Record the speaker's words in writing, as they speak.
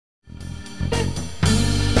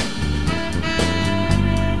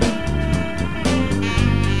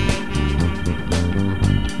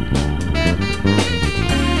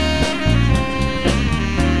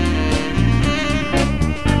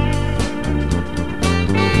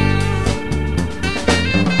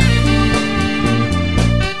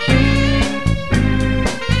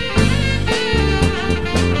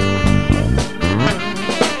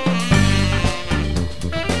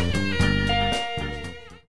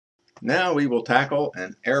Now we will tackle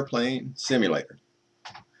an airplane simulator.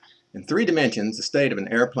 In 3 dimensions, the state of an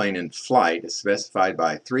airplane in flight is specified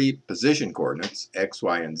by 3 position coordinates, x,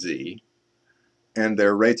 y, and z, and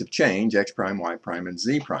their rates of change, x prime, y prime, and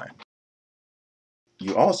z prime.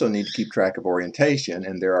 You also need to keep track of orientation,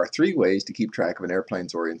 and there are 3 ways to keep track of an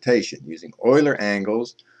airplane's orientation, using Euler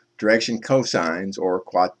angles, direction cosines, or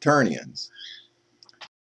quaternions.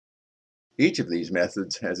 Each of these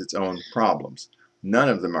methods has its own problems. None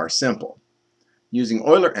of them are simple. Using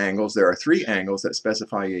Euler angles, there are 3 angles that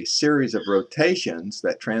specify a series of rotations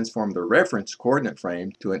that transform the reference coordinate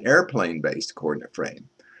frame to an airplane-based coordinate frame.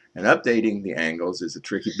 And updating the angles is a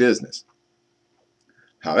tricky business.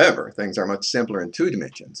 However, things are much simpler in 2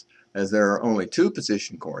 dimensions, as there are only 2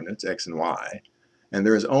 position coordinates, x and y, and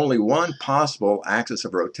there is only one possible axis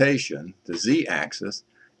of rotation, the z-axis,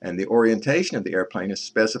 and the orientation of the airplane is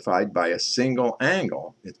specified by a single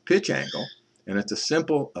angle, its pitch angle, and it's a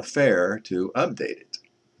simple affair to update it.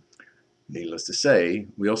 Needless to say,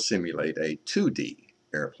 we'll simulate a 2D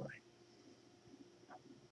airplane.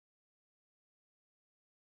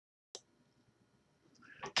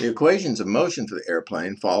 The equations of motion for the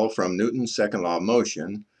airplane follow from Newton's second law of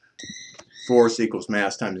motion, force equals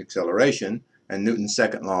mass times acceleration, and Newton's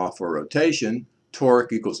second law for rotation,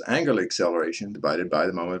 torque equals angular acceleration divided by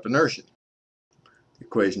the moment of inertia. The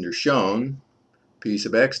equations are shown. P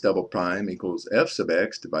sub x double prime equals f sub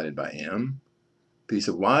x divided by m. P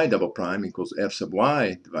sub y double prime equals f sub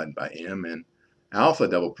y divided by m, and alpha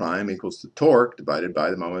double prime equals the torque divided by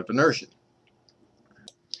the moment of inertia.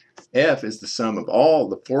 F is the sum of all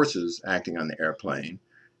the forces acting on the airplane,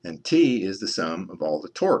 and T is the sum of all the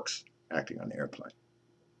torques acting on the airplane.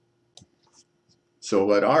 So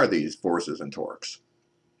what are these forces and torques?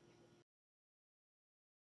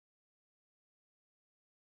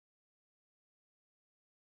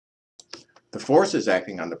 The forces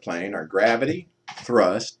acting on the plane are gravity,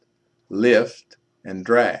 thrust, lift, and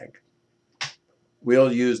drag.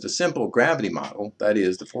 We'll use the simple gravity model, that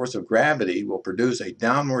is, the force of gravity will produce a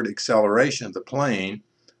downward acceleration of the plane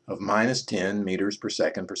of minus 10 meters per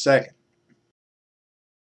second per second.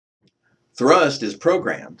 Thrust is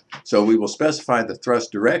programmed, so we will specify the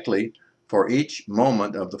thrust directly for each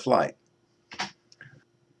moment of the flight.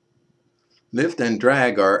 Lift and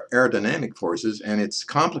drag are aerodynamic forces, and it's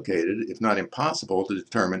complicated, if not impossible, to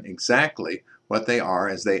determine exactly what they are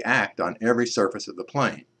as they act on every surface of the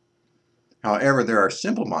plane. However, there are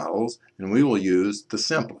simple models, and we will use the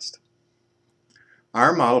simplest.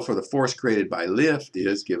 Our model for the force created by lift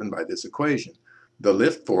is given by this equation. The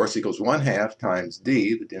lift force equals 1/2 times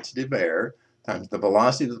d, the density of air, times the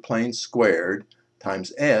velocity of the plane squared,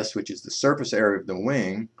 times s, which is the surface area of the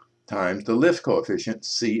wing, times the lift coefficient,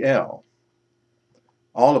 CL.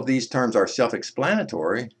 All of these terms are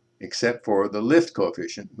self-explanatory, except for the lift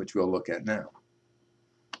coefficient, which we'll look at now.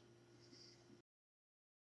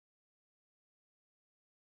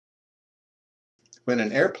 When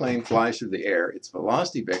an airplane flies through the air, its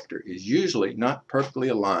velocity vector is usually not perfectly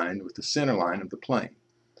aligned with the center line of the plane.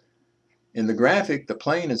 In the graphic, the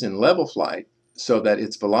plane is in level flight so that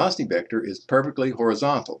its velocity vector is perfectly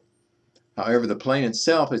horizontal. However, the plane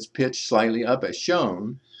itself is pitched slightly up as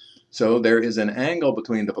shown, so there is an angle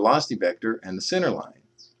between the velocity vector and the center line.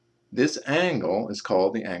 This angle is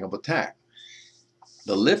called the angle of attack.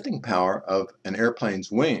 The lifting power of an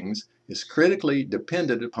airplane's wings is critically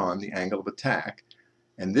dependent upon the angle of attack,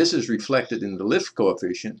 and this is reflected in the lift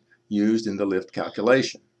coefficient used in the lift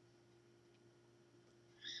calculation.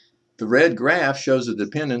 The red graph shows the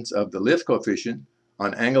dependence of the lift coefficient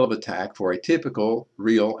on angle of attack for a typical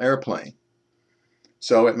real airplane.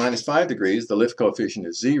 So at minus 5 degrees, the lift coefficient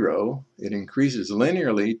is 0. It increases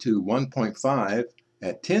linearly to 1.5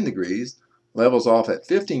 at 10 degrees, levels off at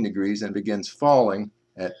 15 degrees, and begins falling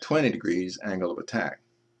at 20 degrees angle of attack.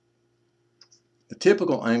 The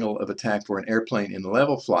typical angle of attack for an airplane in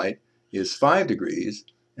level flight is 5 degrees,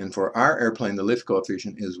 and for our airplane the lift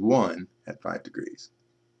coefficient is 1 at 5 degrees.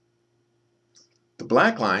 The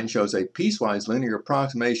black line shows a piecewise linear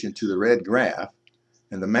approximation to the red graph,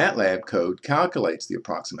 and the MATLAB code calculates the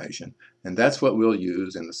approximation, and that's what we'll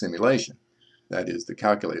use in the simulation. That is the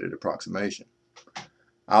calculated approximation.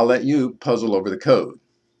 I'll let you puzzle over the code.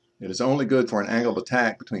 It is only good for an angle of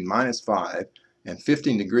attack between minus 5 and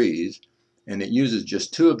 15 degrees, and it uses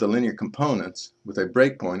just 2 of the linear components with a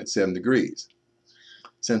breakpoint at 7 degrees.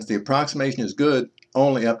 Since the approximation is good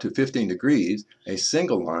only up to 15 degrees, a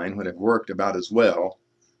single line would have worked about as well,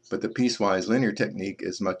 but the piecewise linear technique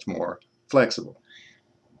is much more flexible.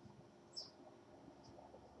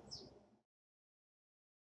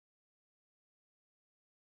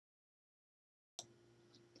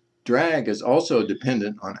 Drag is also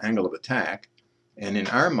dependent on angle of attack, and in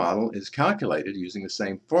our model is calculated using the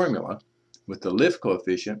same formula with the lift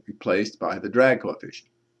coefficient replaced by the drag coefficient.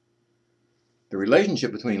 The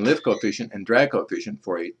relationship between lift coefficient and drag coefficient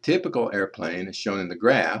for a typical airplane is shown in the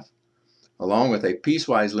graph, along with a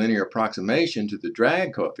piecewise linear approximation to the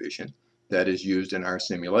drag coefficient that is used in our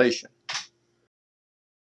simulation.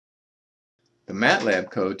 The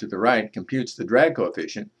MATLAB code to the right computes the drag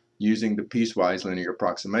coefficient using the piecewise linear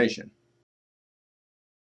approximation.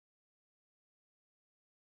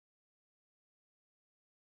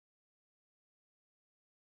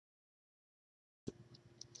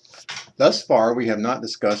 Thus far, we have not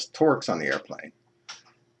discussed torques on the airplane.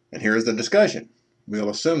 And here is the discussion.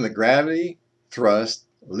 We'll assume that gravity, thrust,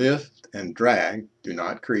 lift, and drag do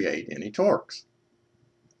not create any torques.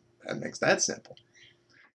 That makes that simple.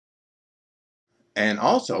 And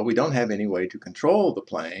also, we don't have any way to control the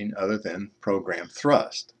plane other than program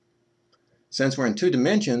thrust. Since we're in two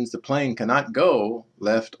dimensions, the plane cannot go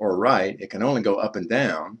left or right. It can only go up and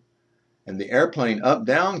down. And the airplane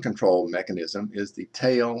up-down control mechanism is the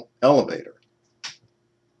tail elevator.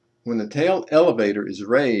 When the tail elevator is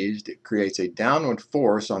raised, it creates a downward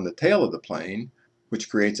force on the tail of the plane, which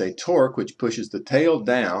creates a torque which pushes the tail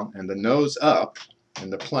down and the nose up,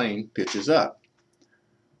 and the plane pitches up.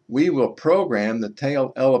 We will program the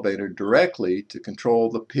tail elevator directly to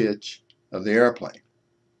control the pitch of the airplane.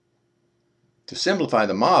 To simplify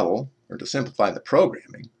the model, or to simplify the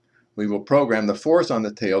programming, we will program the force on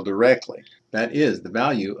the tail directly. That is, the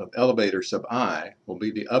value of elevator sub I will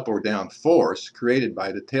be the up or down force created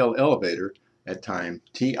by the tail elevator at time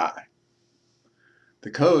ti.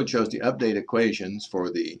 The code shows the update equations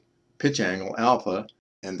for the pitch angle alpha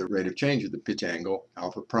and the rate of change of the pitch angle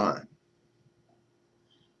alpha prime.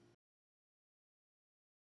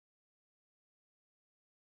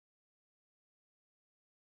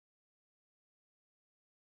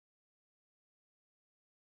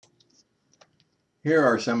 Here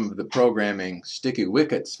are some of the programming sticky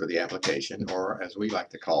wickets for the application, or as we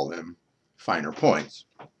like to call them, finer points.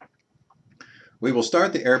 We will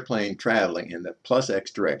start the airplane traveling in the plus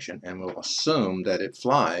x direction and we'll assume that it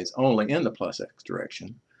flies only in the plus x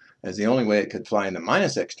direction, as the only way it could fly in the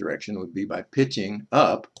minus x direction would be by pitching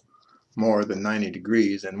up more than 90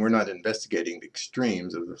 degrees, and we're not investigating the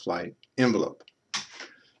extremes of the flight envelope.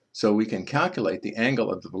 So we can calculate the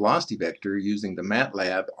angle of the velocity vector using the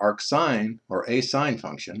MATLAB arcsine or asine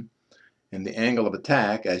function and the angle of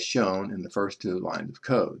attack as shown in the first two lines of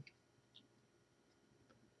code.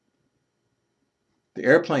 The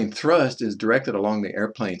airplane thrust is directed along the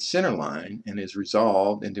airplane center line and is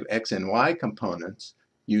resolved into x and y components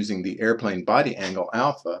using the airplane body angle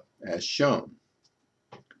alpha as shown.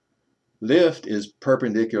 Lift is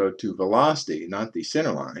perpendicular to velocity, not the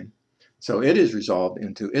center line, so it is resolved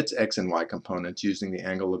into its x and y components using the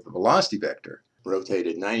angle of the velocity vector,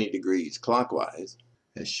 rotated 90 degrees clockwise,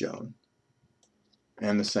 as shown.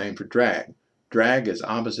 And the same for drag. Drag is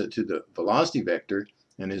opposite to the velocity vector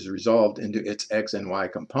and is resolved into its x and y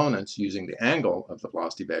components using the angle of the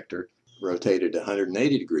velocity vector, rotated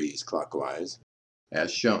 180 degrees clockwise,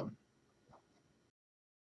 as shown.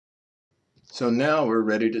 So now we're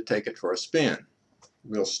ready to take it for a spin.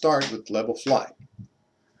 We'll start with level flight.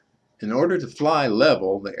 In order to fly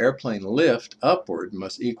level, the airplane lift upward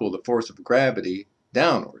must equal the force of gravity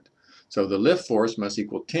downward. So the lift force must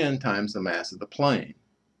equal 10 times the mass of the plane.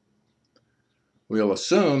 We'll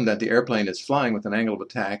assume that the airplane is flying with an angle of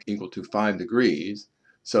attack equal to 5 degrees,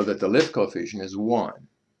 so that the lift coefficient is 1.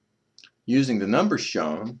 Using the numbers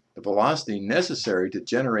shown, the velocity necessary to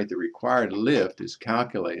generate the required lift is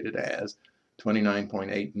calculated as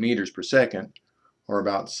 29.8 meters per second, or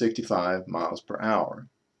about 65 miles per hour.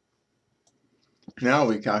 Now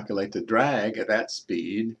we calculate the drag at that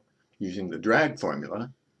speed using the drag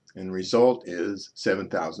formula, and the result is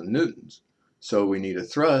 7,000 newtons. So we need a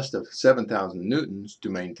thrust of 7,000 newtons to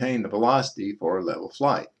maintain the velocity for level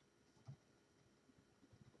flight.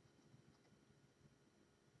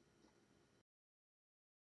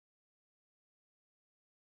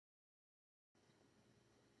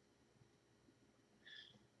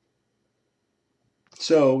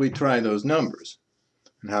 So we try those numbers.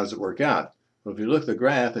 And how does it work out? Well, if you look at the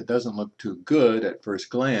graph, it doesn't look too good at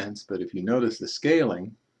first glance, but if you notice the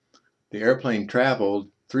scaling, the airplane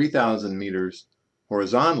traveled 3,000 meters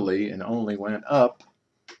horizontally and only went up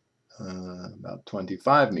about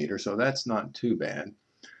 25 meters, so that's not too bad.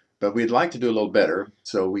 But we'd like to do a little better,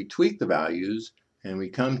 so we tweak the values and we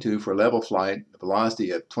come to, for level flight, a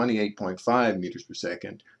velocity of 28.5 meters per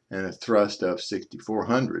second and a thrust of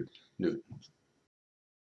 6,400 newtons.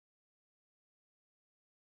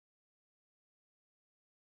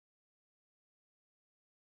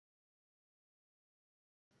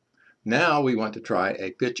 Now we want to try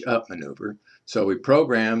a pitch up maneuver, so we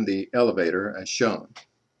program the elevator as shown.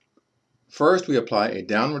 First, we apply a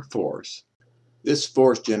downward force. This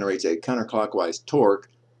force generates a counterclockwise torque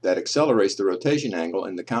that accelerates the rotation angle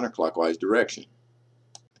in the counterclockwise direction,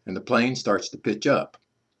 and the plane starts to pitch up.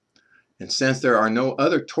 And since there are no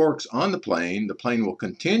other torques on the plane will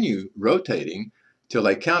continue rotating till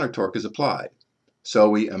a counter torque is applied. So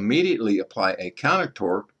we immediately apply a counter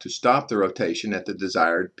torque to stop the rotation at the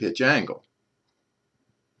desired pitch angle.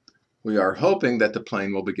 We are hoping that the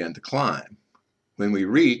plane will begin to climb. When we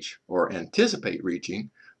reach, or anticipate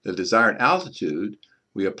reaching, the desired altitude,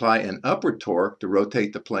 we apply an upward torque to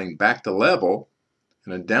rotate the plane back to level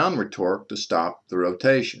and a downward torque to stop the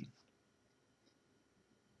rotation.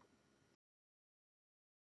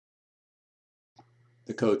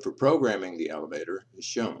 The code for programming the elevator is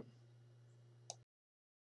shown.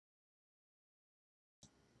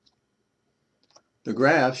 The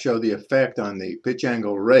graphs show the effect on the pitch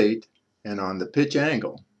angle rate and on the pitch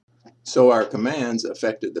angle. So our commands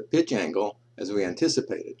affected the pitch angle as we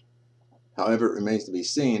anticipated. However, it remains to be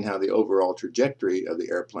seen how the overall trajectory of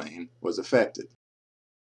the airplane was affected.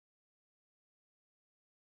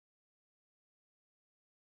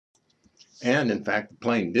 And in fact, the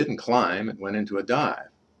plane didn't climb, it went into a dive.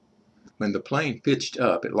 When the plane pitched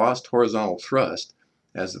up, it lost horizontal thrust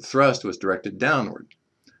as the thrust was directed downward.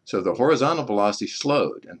 So the horizontal velocity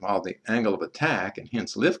slowed, and while the angle of attack and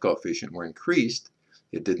hence lift coefficient were increased,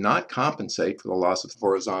 it did not compensate for the loss of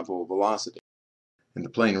horizontal velocity. And the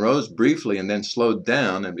plane rose briefly and then slowed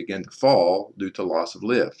down and began to fall due to loss of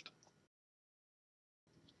lift.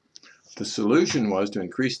 The solution was to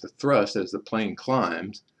increase the thrust as the plane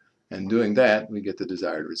climbs, and doing that we get the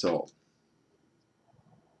desired result.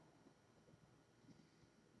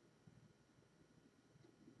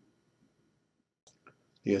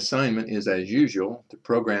 The assignment is, as usual, to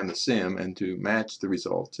program the sim and to match the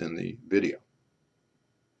results in the video.